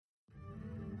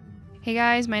Hey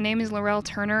guys, my name is Laurel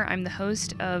Turner. I'm the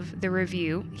host of The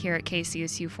Review here at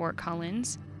KCSU Fort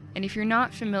Collins. And if you're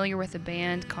not familiar with a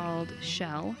band called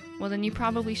Shell, well then you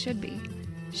probably should be.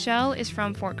 Shell is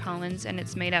from Fort Collins and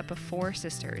it's made up of 4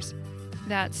 sisters.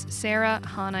 That's Sarah,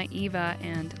 Hannah, Eva,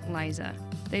 and Liza.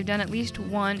 They've done at least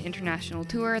one international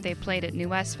tour. They played at New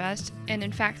West Fest, and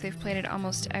in fact they've played at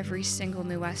almost every single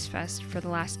New West Fest for the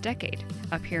last decade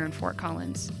up here in Fort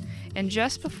Collins. And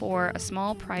just before a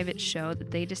small private show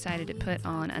that they decided to put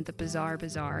on at the Bizarre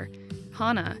Bazaar,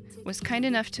 Hannah was kind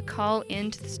enough to call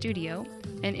into the studio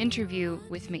and interview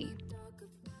with me.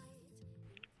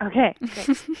 Okay,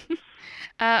 great.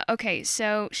 Okay,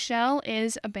 so Shell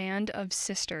is a band of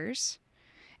sisters,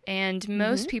 and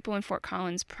most people in Fort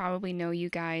Collins probably know you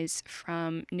guys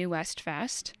from New West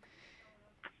Fest.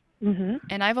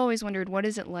 And I've always wondered, what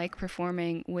is it like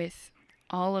performing with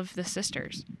all of the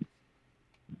sisters?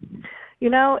 You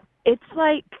know, it's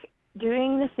like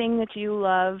doing the thing that you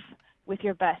love with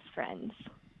your best friends,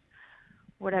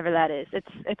 whatever that is.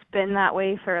 It's been that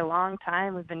way for a long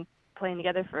time. We've been playing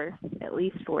together for at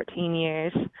least 14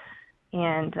 years.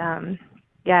 And,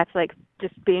 yeah, it's like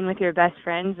just being with your best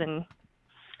friends and,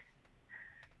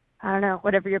 I don't know,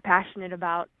 whatever you're passionate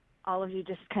about, all of you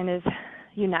just kind of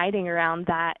uniting around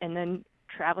that and then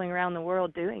traveling around the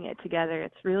world doing it together.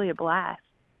 It's really a blast.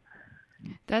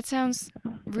 That sounds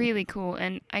really cool,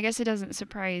 and I guess it doesn't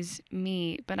surprise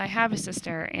me, but I have a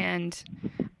sister, and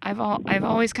I've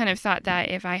always kind of thought that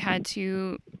if I had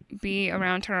to be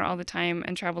around her all the time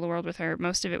and travel the world with her,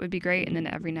 most of it would be great, and then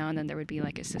every now and then there would be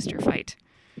like a sister fight.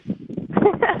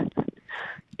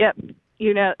 Yep,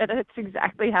 you know, that's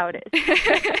exactly how it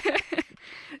is.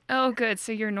 Oh, good.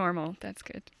 So you're normal. That's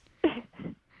good.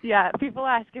 Yeah, people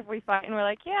ask if we fight, and we're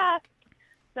like, yeah,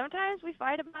 sometimes we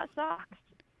fight about socks.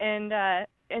 And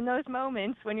in those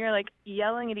moments when you're like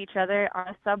yelling at each other on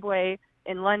a subway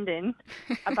in London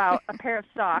about a pair of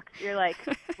socks, you're like,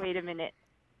 wait a minute,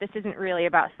 this isn't really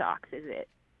about socks, is it?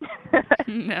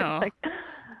 No. Like,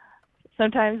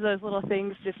 sometimes those little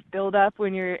things just build up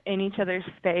when you're in each other's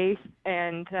space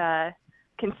and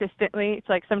consistently. It's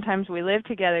like sometimes we live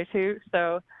together too,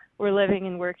 so we're living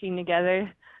and working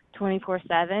together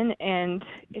 24/7, and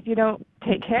if you don't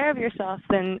take care of yourself,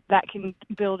 then that can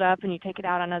build up and you take it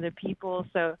out on other people.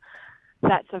 So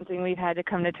that's something we've had to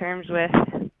come to terms with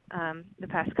the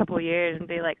past couple of years and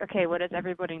be like, okay, what does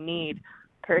everybody need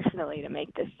personally to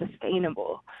make this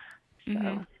sustainable?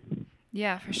 So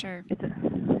Yeah, for sure.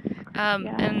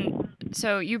 yeah. And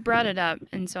so you brought it up,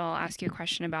 and so I'll ask you a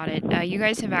question about it. You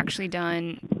guys have actually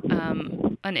done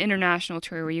an international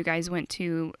tour where you guys went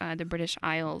to the British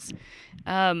Isles.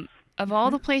 Of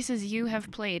all the places you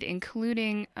have played,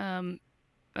 including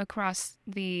across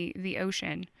the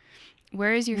ocean,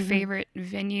 where is your favorite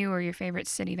venue or your favorite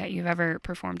city that you've ever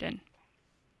performed in?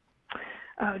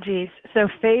 Oh, geez. So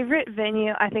favorite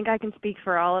venue, I think I can speak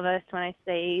for all of us when I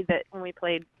say that when we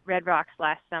played Red Rocks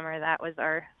last summer, that was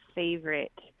our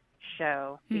favorite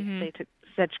show. They took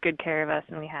such good care of us,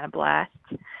 and we had a blast.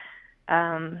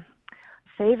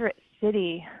 Favorite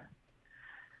city,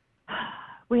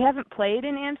 we haven't played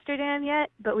in Amsterdam yet,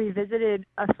 but we visited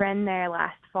a friend there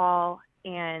last fall,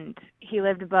 and he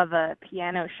lived above a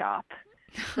piano shop.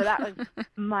 So that was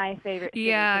my favorite city.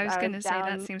 Yeah, I was going to say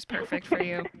down... that seems perfect for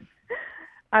you.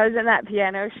 I was in that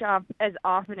piano shop as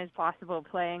often as possible,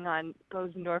 playing on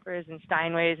Bosendorfers and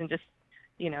Steinways and just,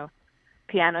 you know,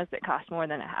 pianos that cost more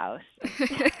than a house.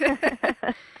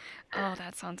 Oh,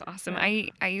 that sounds awesome.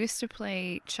 I used to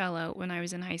play cello when I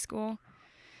was in high school,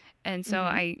 and so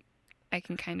I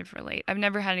can kind of relate. I've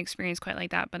never had an experience quite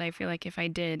like that, but I feel like if I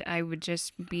did, I would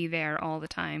just be there all the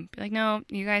time. Be like, no,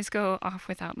 you guys go off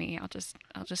without me. I'll just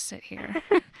sit here.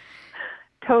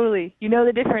 Totally. You know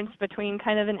the difference between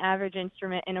kind of an average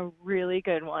instrument and a really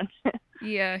good one.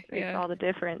 Yeah, Makes all the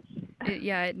difference.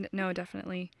 No,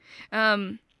 definitely.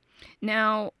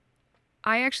 Now,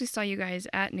 I actually saw you guys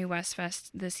at New West Fest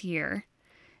this year.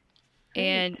 Great.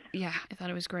 And yeah, I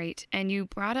thought it was great. And you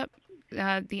brought up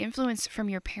the influence from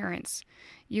your parents.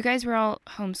 You guys were all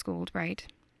homeschooled, right?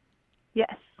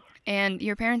 Yes. And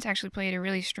your parents actually played a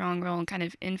really strong role in kind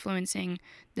of influencing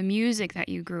the music that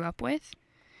you grew up with.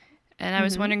 And I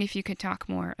was wondering if you could talk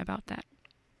more about that.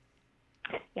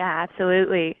 Yeah,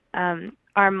 absolutely.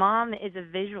 Our mom is a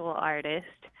visual artist,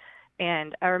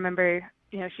 and I remember,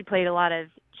 you know, she played a lot of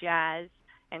jazz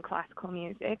and classical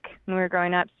music when we were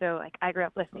growing up. So, like, I grew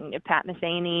up listening to Pat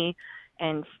Metheny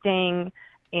and Sting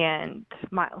and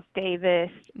Miles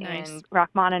Davis and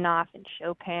Rachmaninoff and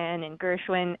Chopin and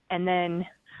Gershwin. And then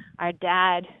our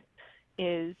dad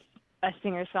is a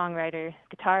singer-songwriter,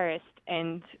 guitarist,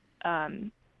 and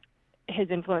his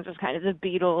influence was kind of the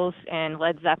Beatles and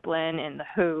Led Zeppelin and the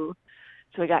Who.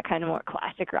 So we got kind of more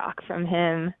classic rock from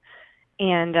him.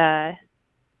 And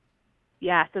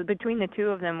yeah, so between the two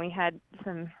of them, we had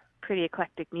some pretty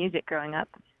eclectic music growing up.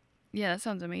 Yeah, that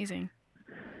sounds amazing.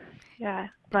 Yeah,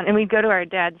 fun. And we'd go to our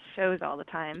dad's shows all the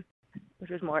time, which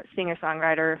was more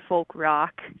singer-songwriter, folk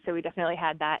rock. So we definitely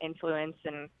had that influence,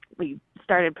 and we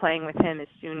started playing with him as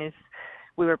soon as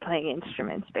we were playing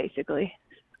instruments, basically.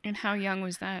 And how young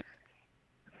was that?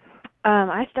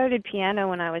 I started piano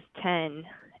when I was 10,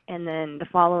 and then the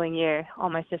following year, all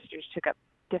my sisters took up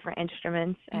different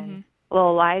instruments, and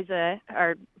little Liza,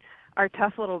 our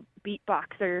tough little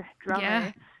beatboxer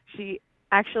drummer, she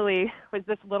actually was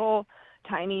this little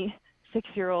tiny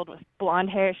 6-year-old with blonde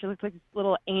hair. She looked like this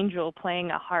little angel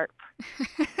playing a harp.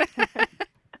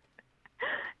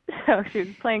 So she was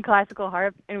playing classical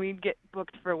harp, and we'd get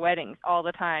booked for weddings all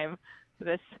the time.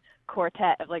 This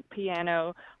quartet of like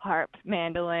piano, harp,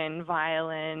 mandolin,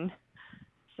 violin.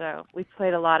 So we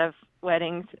played a lot of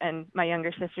weddings, and my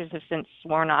younger sisters have since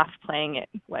sworn off playing at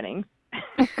weddings.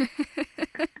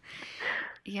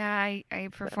 Yeah, I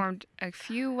performed a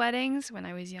few weddings when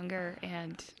I was younger,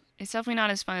 and it's definitely not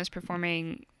as fun as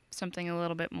performing something a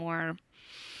little bit more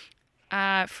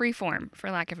free-form,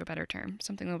 for lack of a better term,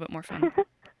 something a little bit more fun.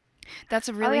 That's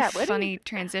a really funny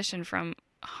transition from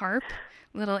harp,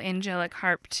 little angelic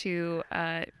harp, to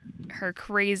her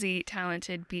crazy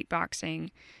talented beatboxing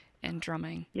and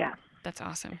drumming. Yeah. That's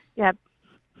awesome. Yeah.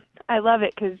 I love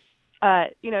it because,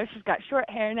 she's got short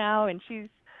hair now, and she's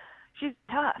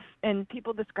tough, and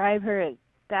people describe her as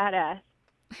badass.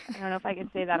 I don't know if I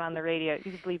can say that on the radio.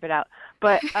 You can bleep it out.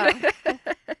 But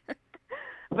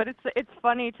but it's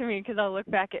funny to me because I'll look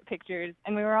back at pictures,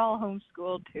 and we were all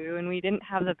homeschooled too, and we didn't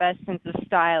have the best sense of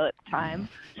style at the time.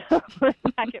 So I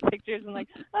look back at pictures and like,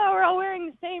 oh, we're all wearing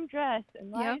the same dress.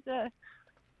 And Liza,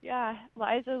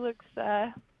 Liza looks,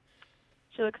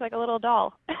 she looks like a little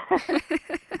doll.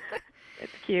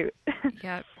 It's cute.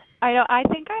 Yeah. I know. I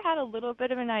think I had a little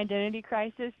bit of an identity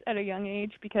crisis at a young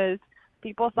age because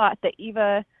people thought that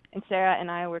Eva and Sarah and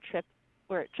I were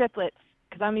triplets,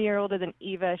 because I'm a year older than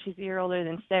Eva, she's a year older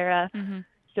than Sarah.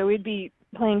 So we'd be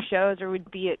playing shows, or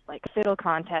we'd be at like fiddle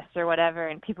contests or whatever,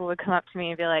 and people would come up to me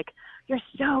and be like, "You're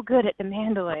so good at the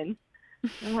mandolin."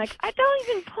 And I'm like, "I don't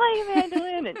even play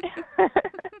mandolin."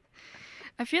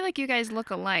 I feel like you guys look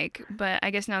alike, but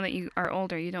I guess now that you are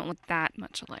older, you don't look that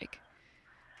much alike.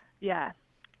 Yeah.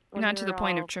 Not to the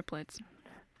point of triplets.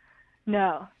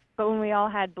 No. But when we all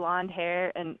had blonde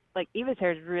hair, and like Eva's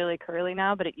hair is really curly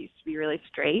now, but it used to be really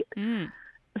straight.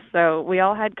 So we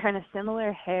all had kind of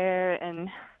similar hair, and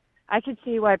I could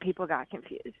see why people got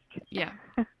confused. Yeah.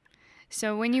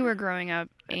 So when you were growing up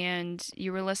and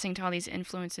you were listening to all these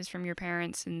influences from your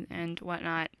parents and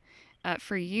whatnot,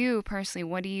 for you personally,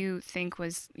 what do you think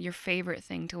was your favorite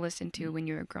thing to listen to when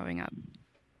you were growing up?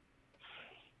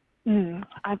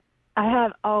 I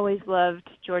have always loved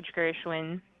George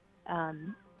Gershwin.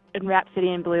 And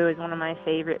Rhapsody in Blue is one of my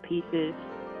favorite pieces.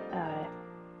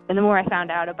 And the more I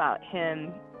found out about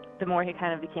him, the more he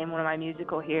kind of became one of my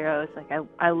musical heroes. Like,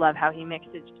 I love how he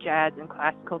mixes jazz and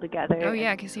classical together. Oh,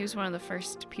 yeah, because he was one of the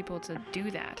first people to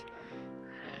do that.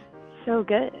 So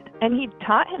good. And he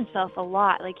taught himself a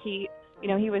lot. Like, he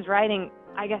was writing,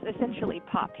 I guess, essentially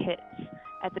pop hits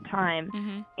at the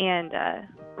time, and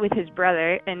with his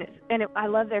brother. And I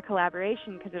love their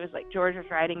collaboration because it was like George was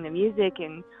writing the music,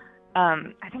 and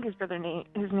I think his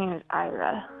name is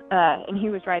Ira, and he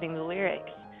was writing the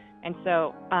lyrics. And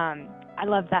so I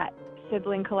love that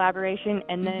sibling collaboration.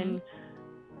 And then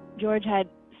George had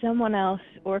someone else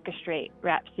orchestrate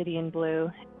Rhapsody in Blue.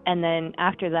 And then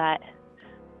after that,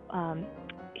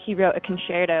 he wrote a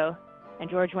concerto, and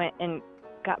George went and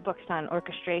got books on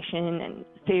orchestration and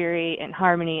theory and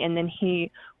harmony, and then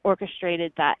he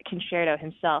orchestrated that concerto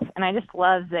himself. And I just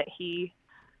love that he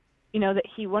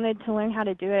wanted to learn how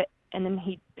to do it, and then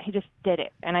he just did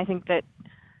it. And I think that,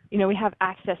 we have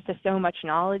access to so much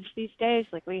knowledge these days.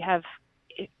 Like, we have,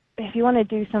 if you want to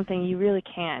do something, you really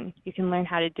can. You can learn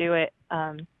how to do it.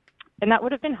 And that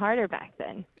would have been harder back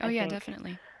then. Oh, yeah,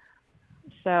 definitely.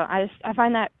 So I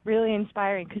find that really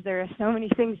inspiring, because there are so many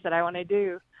things that I want to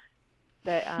do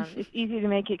that it's easy to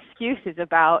make excuses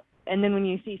about. And then when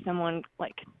you see someone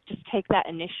like just take that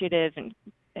initiative and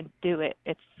do it,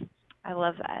 I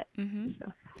love that.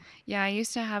 So. Yeah, I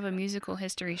used to have a musical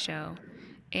history show,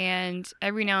 and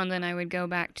every now and then I would go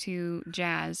back to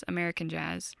jazz, American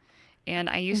jazz, and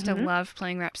I used to love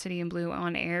playing Rhapsody in Blue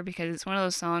on air because it's one of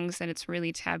those songs that it's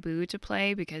really taboo to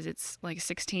play because it's like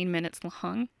 16 minutes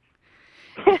long.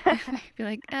 I'd be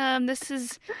like, this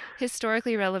is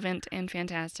historically relevant and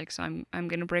fantastic, so I'm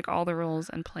gonna break all the rules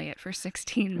and play it for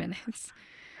 16 minutes.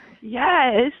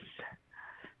 Yes.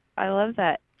 I love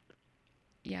that.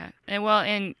 Yeah,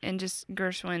 and just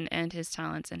Gershwin and his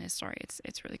talents and his story,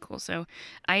 it's really cool. So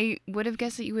I would have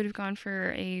guessed that you would have gone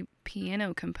for a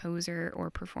piano composer or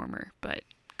performer, but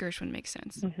Gershwin makes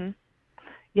sense.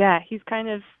 Yeah, he's kind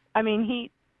of, I mean,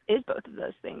 he is both of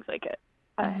those things. Like,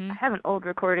 I have an old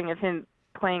recording of him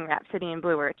playing Rhapsody in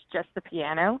Blue where it's just the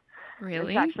piano.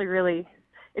 Really? It's actually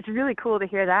it's really cool to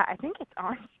hear that. I think it's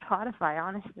on Spotify,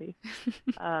 honestly.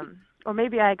 Or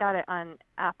maybe I got it on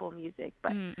Apple Music,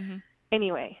 but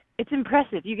anyway, it's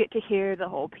impressive. You get to hear the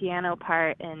whole piano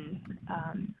part, and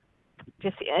and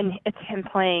it's him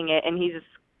playing it, and he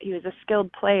was a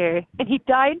skilled player, and he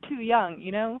died too young,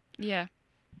 you know? Yeah.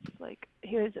 Like,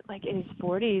 he was like in his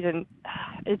 40s, and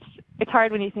it's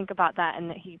hard when you think about that, and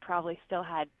that he probably still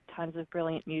had tons of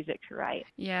brilliant music to write.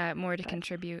 Yeah, more to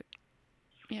contribute.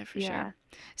 Yeah, for sure.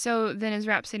 So then, is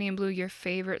Rhapsody in Blue your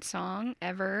favorite song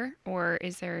ever, or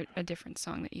is there a different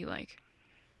song that you like?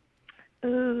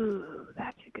 Ooh,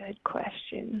 that's a good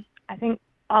question. I think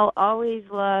I'll always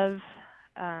love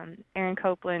Aaron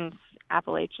Copland's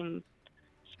Appalachian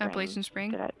Spring. Appalachian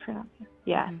Spring? Did I pronounce it?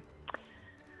 Yeah.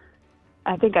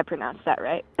 I think I pronounced that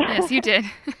right. Yes, you did.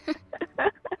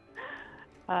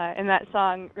 And that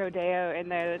song Rodeo in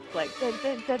there, it's like dun,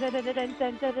 dun, dun, dun, dun,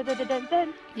 dun, dun, dun, dun, dun,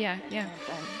 dun. Yeah.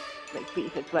 Like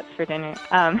beef is what's for dinner.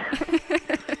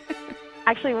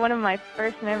 Actually, one of my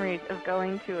first memories of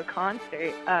going to a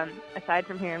concert, aside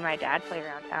from hearing my dad play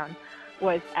around town,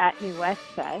 was at New West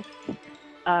Fest.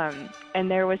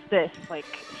 And there was this like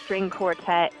string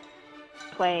quartet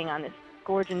playing on this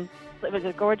it was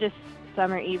a gorgeous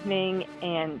summer evening,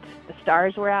 and the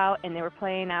stars were out, and they were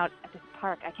playing out at this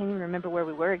park. I can't even remember where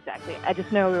we were exactly. I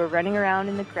just know we were running around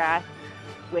in the grass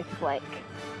with like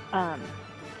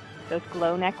those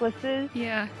glow necklaces.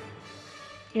 Yeah.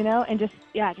 You know, and just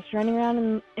running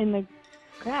around in the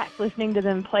grass, listening to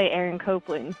them play Aaron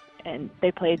Copland, and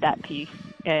they played that piece,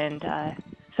 and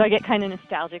so I get kind of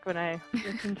nostalgic when I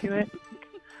listen to it.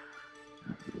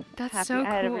 That's so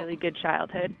cool. I had a really good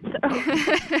childhood.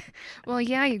 So. Well,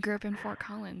 yeah, you grew up in Fort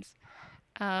Collins.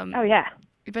 Oh yeah.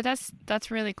 But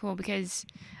that's really cool because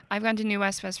I've gone to New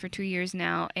West Fest for 2 years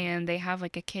now, and they have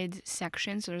like a kids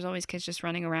section, so there's always kids just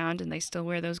running around, and they still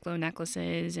wear those glow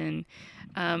necklaces, and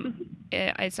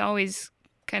it's always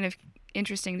kind of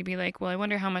interesting to be like, well, I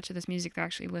wonder how much of this music they're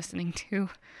actually listening to,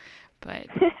 but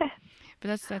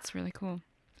that's really cool.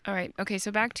 All right, okay,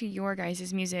 so back to your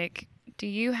guys' music. Do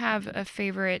you have a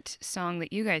favorite song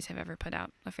that you guys have ever put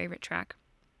out, a favorite track?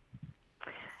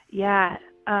 Yeah.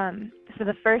 So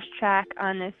the first track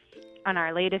on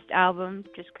our latest album,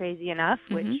 Just Crazy Enough,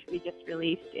 which we just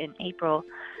released in April,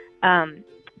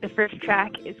 the first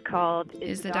track is called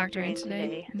Is the Doctor In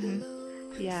Today?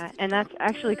 Yeah, and that's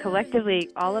actually collectively,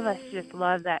 all of us just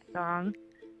love that song.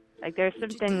 Like, there's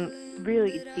something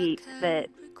really deep that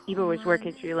Eva was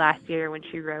working through last year when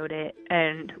she wrote it,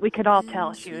 and we could all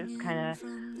tell she was kind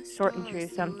of sorting through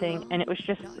something, and it was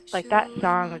just, like, that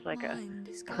song was like a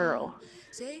pearl.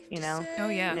 You know? Oh,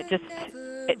 yeah. And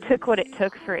it took what it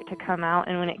took for it to come out,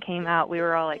 and when it came out, we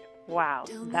were all like, wow,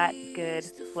 that's good,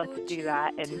 let's do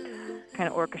that, and kind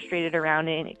of orchestrated around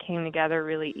it, and it came together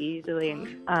really easily.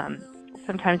 And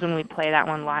sometimes when we play that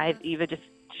one live, Eva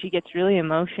she gets really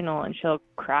emotional, and she'll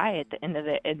cry at the end of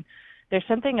it, and there's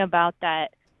something about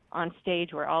that on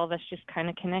stage where all of us just kind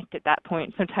of connect at that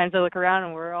point. Sometimes I look around,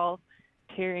 and we're all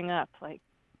tearing up, like,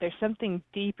 there's something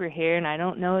deeper here, and I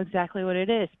don't know exactly what it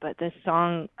is, but this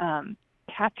song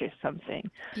captures something.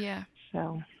 Yeah.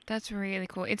 So that's really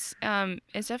cool. It's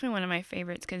definitely one of my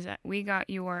favorites because we got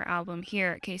your album here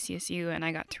at KCSU, and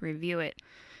I got to review it,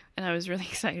 and I was really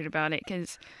excited about it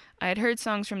because I had heard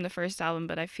songs from the first album,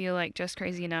 but I feel like Just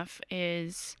Crazy Enough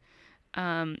is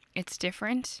it's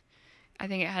different. I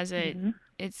think it has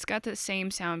it's got the same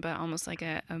sound, but almost like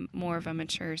a more of a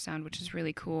mature sound, which is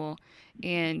really cool.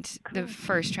 And the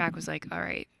first track was like, all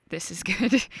right, this is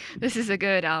good. This is a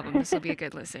good album. This will be a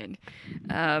good listen.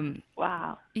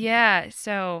 Wow. Yeah,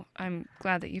 so I'm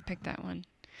glad that you picked that one.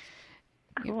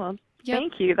 Cool. Yep.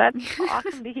 Thank you. That's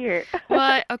awesome to hear.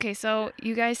 Well, okay, so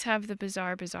you guys have the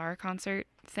Bazaar concert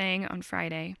thing on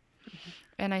Friday.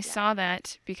 And I saw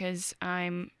that because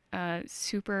I'm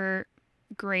super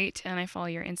great, and I follow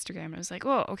your Instagram. I was like,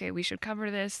 oh, okay, we should cover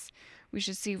this. We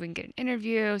should see if we can get an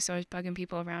interview. So I was bugging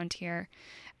people around here.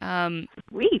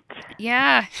 Sweet.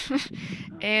 Yeah.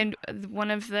 And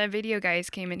one of the video guys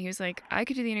came in. He was like, I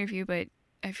could do the interview, but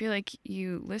I feel like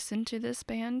you listen to this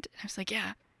band. I was like,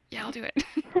 yeah, Yeah, I'll do it.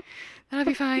 That'll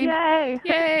be fine. Yay!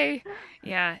 Yay!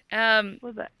 Yeah.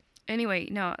 What's that? Anyway,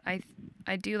 no,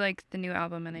 I do like the new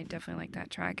album, and I definitely like that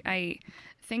track. I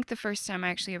think the first time I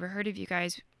actually ever heard of you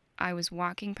guys, I was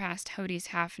walking past Hodie's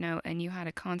Half Note, and you had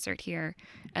a concert here,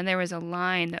 and there was a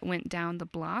line that went down the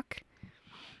block.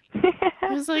 I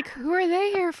was like, who are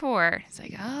they here for? It's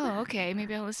like, oh, okay,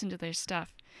 maybe I'll listen to their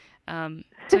stuff.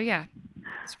 So yeah,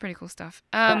 it's pretty cool stuff.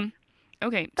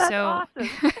 Okay, That's so awesome.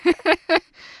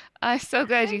 I'm so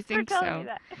glad you Thanks for think telling so. me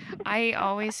that. I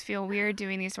always feel weird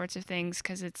doing these sorts of things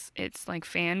because it's like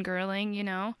fangirling, you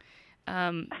know.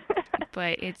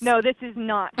 But it's No, this is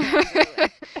not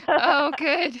fangirling. oh,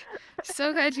 good.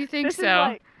 So glad you think This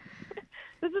so.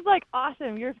 This is like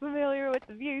awesome. You're familiar with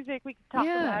the music. We can talk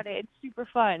Yeah. about it. It's super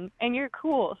fun, and you're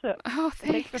cool. So Oh,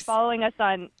 thanks for thanks. following us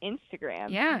on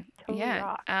Instagram. Yeah, You totally yeah.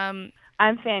 rock.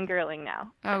 I'm fangirling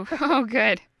now. Oh,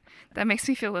 good. That makes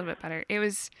me feel a little bit better.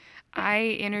 I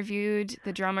interviewed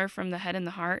the drummer from The Head and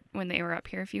the Heart when they were up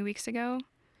here a few weeks ago.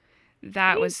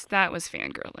 That was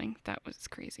fangirling. That was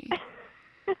crazy.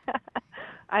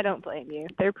 I don't blame you.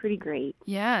 They're pretty great.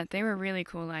 Yeah, they were really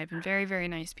cool live and very, very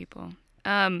nice people.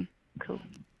 Cool.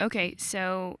 Okay,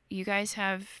 so you guys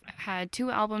have had 2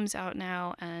 albums out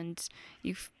now, and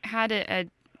you've had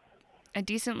a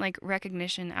decent like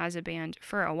recognition as a band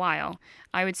for a while.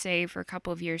 I would say for a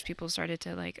couple of years, people started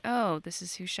to like, oh, this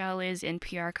is who Shell is.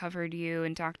 NPR covered you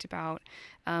and talked about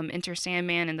Enter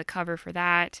Sandman and the cover for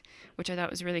that, which I thought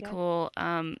was really cool.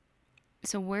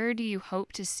 So where do you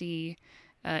hope to see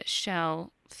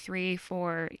Shell 3,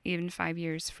 4, even 5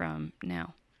 years from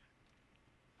now?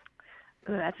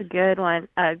 Ooh, that's a good one.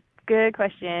 A good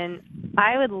question.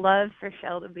 I would love for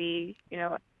Shell to be,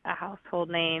 a household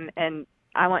name, and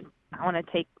I want to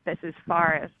take this as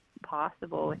far as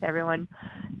possible with everyone.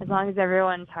 As long as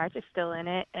everyone's hearts are still in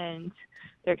it and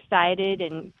they're excited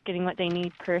and getting what they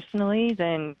need personally,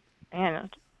 then man,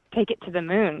 take it to the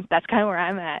moon. That's kind of where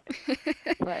I'm at.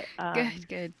 But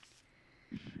Good.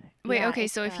 Wait, yeah, okay,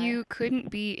 so it's, if you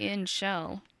couldn't be in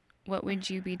Shell, what would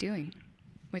you be doing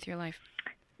with your life?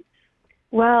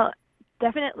 Well,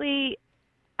 definitely,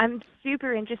 I'm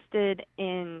super interested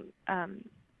in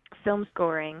film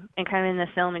scoring and kind of in the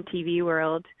film and TV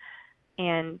world.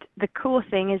 And the cool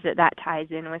thing is that ties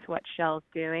in with what Shell's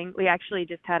doing. We actually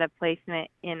just had a placement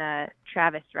in a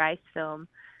Travis Rice film,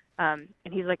 and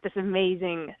he's like this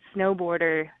amazing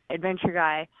snowboarder, adventure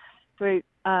guy. So we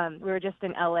were just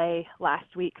in LA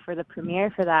last week for the premiere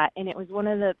for that, and it was one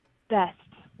of the best,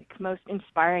 most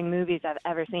inspiring movies I've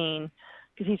ever seen,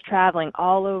 because he's traveling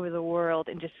all over the world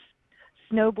and just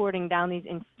snowboarding down these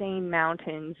insane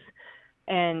mountains.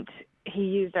 And he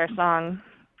used our song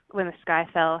When the Sky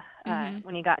Fell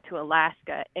when he got to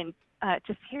Alaska. And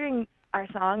just hearing our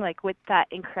song like with that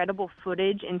incredible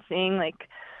footage and seeing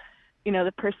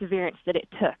the perseverance that it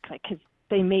took, because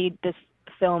they made this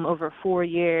film over 4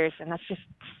 years, and that's just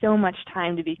so much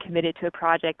time to be committed to a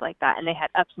project like that. And they had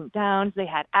ups and downs, they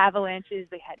had avalanches,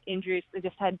 they had injuries, they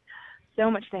just had so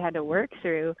much they had to work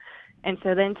through. And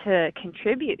so then to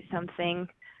contribute something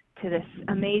to this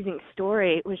amazing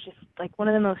story, it was just like one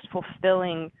of the most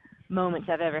fulfilling moments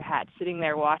I've ever had, sitting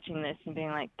there watching this and being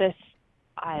like, this,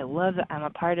 I love it. I'm a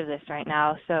part of this right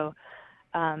now. So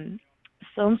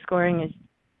film scoring is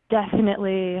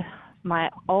definitely my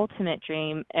ultimate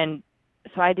dream. And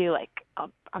so I do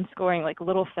I'm scoring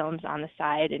little films on the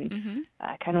side, and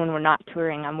kind of when we're not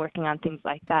touring, I'm working on things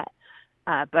like that.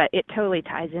 But it totally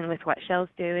ties in with what Shell's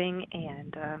doing,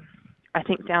 and I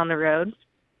think down the road,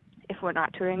 if we're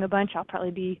not touring a bunch, I'll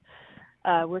probably be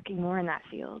working more in that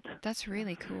field. That's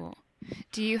really cool.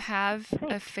 Do you have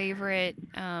a favorite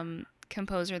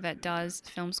composer that does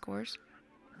film scores?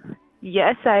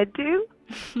 Yes, I do.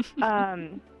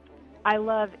 I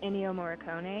love Ennio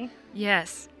Morricone.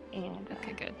 Yes. And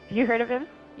okay, good. You heard of him?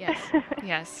 Yes.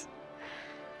 Yes.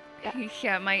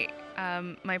 Yeah,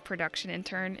 my production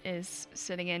intern is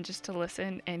sitting in just to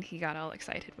listen, and he got all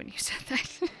excited when you said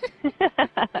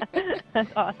that.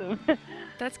 That's awesome.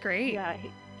 That's great. Yeah,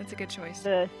 that's a good choice.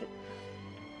 The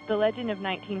Legend of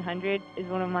 1900 is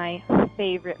one of my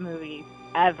favorite movies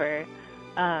ever.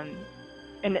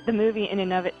 And the movie in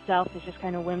and of itself is just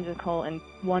kind of whimsical and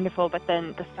wonderful, but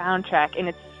then the soundtrack, and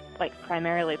it's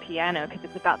primarily piano because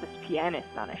it's about this pianist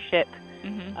on a ship.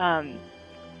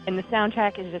 And the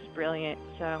soundtrack is just brilliant.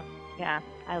 So, yeah,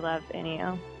 I love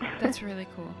Ennio. That's really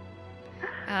cool.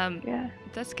 Yeah.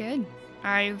 That's good.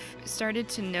 I've started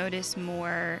to notice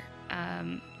more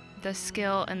the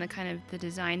skill and the kind of the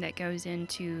design that goes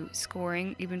into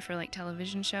scoring, even for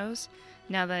television shows,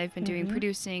 now that I've been doing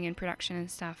producing and production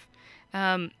and stuff.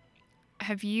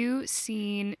 Have you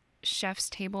seen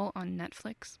Chef's Table on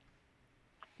Netflix?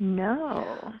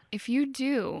 No. If you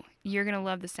do, you're going to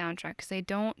love the soundtrack because they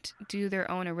don't do their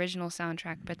own original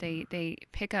soundtrack, but they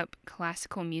pick up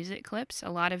classical music clips.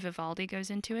 A lot of Vivaldi goes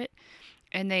into it,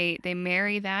 and they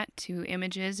marry that to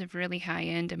images of really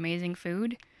high-end, amazing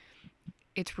food.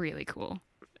 It's really cool.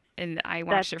 And I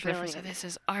watched That's it for the first time. brilliant. This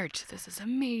is art. This is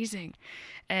amazing.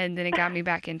 And then it got me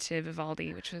back into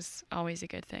Vivaldi, which was always a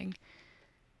good thing.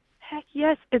 Heck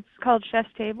yes, it's called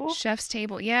Chef's Table. Chef's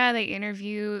Table. Yeah, they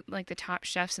interview like the top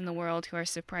chefs in the world who are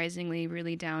surprisingly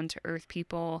really down to earth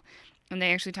people. And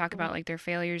they actually talk about like their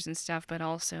failures and stuff, but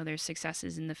also their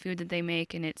successes in the food that they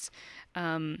make. And it's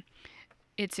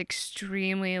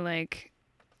extremely like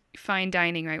fine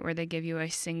dining, right? Where they give you a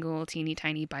single teeny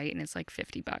tiny bite and it's like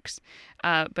 $50.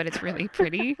 But it's really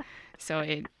pretty. So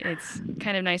it's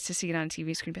kind of nice to see it on a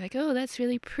TV screen. Be like, oh, that's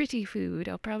really pretty food.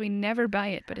 I'll probably never buy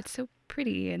it, but it's so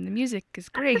pretty and the music is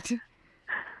great.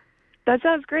 That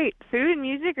sounds great. Food and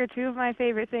music are two of my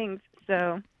favorite things.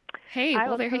 So Hey, I well,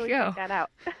 will there totally you go. check that out.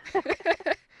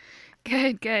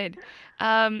 Good, good.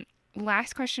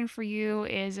 Last question for you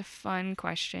is a fun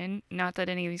question. Not that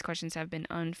any of these questions have been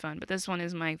unfun, but this one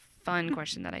is my fun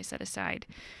question that I set aside.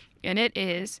 And it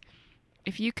is,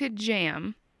 if you could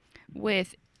jam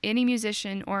with any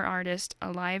musician or artist,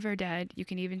 alive or dead, you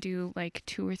can even do like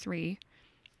 2 or 3,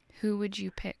 who would you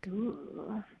pick?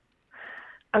 Ooh.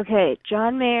 Okay,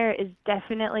 John Mayer is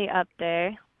definitely up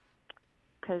there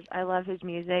because I love his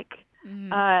music.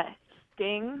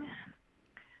 Sting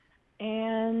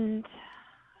and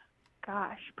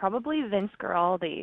gosh, probably Vince Guaraldi.